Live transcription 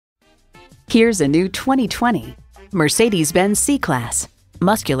Here's a new 2020 Mercedes-Benz C-Class.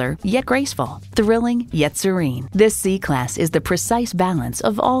 Muscular yet graceful, thrilling yet serene. This C-Class is the precise balance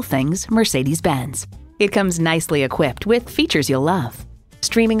of all things Mercedes-Benz. It comes nicely equipped with features you'll love.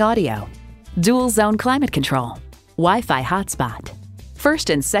 Streaming audio, dual zone climate control, Wi-Fi hotspot, first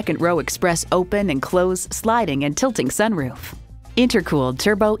and second row express open and close sliding and tilting sunroof, intercooled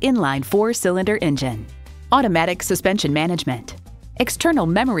turbo inline 4-cylinder engine, automatic suspension management, external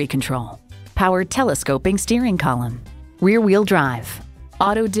memory control, power telescoping steering column, rear-wheel drive,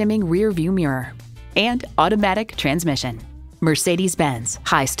 auto-dimming rear-view mirror, and automatic transmission. Mercedes-Benz,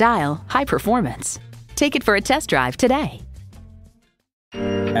 high style, high performance. Take it for a test drive today.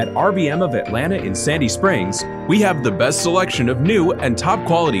 At RBM of Atlanta in Sandy Springs, we have the best selection of new and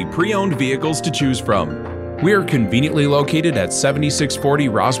top-quality pre-owned vehicles to choose from. We are conveniently located at 7640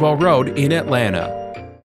 Roswell Road in Atlanta.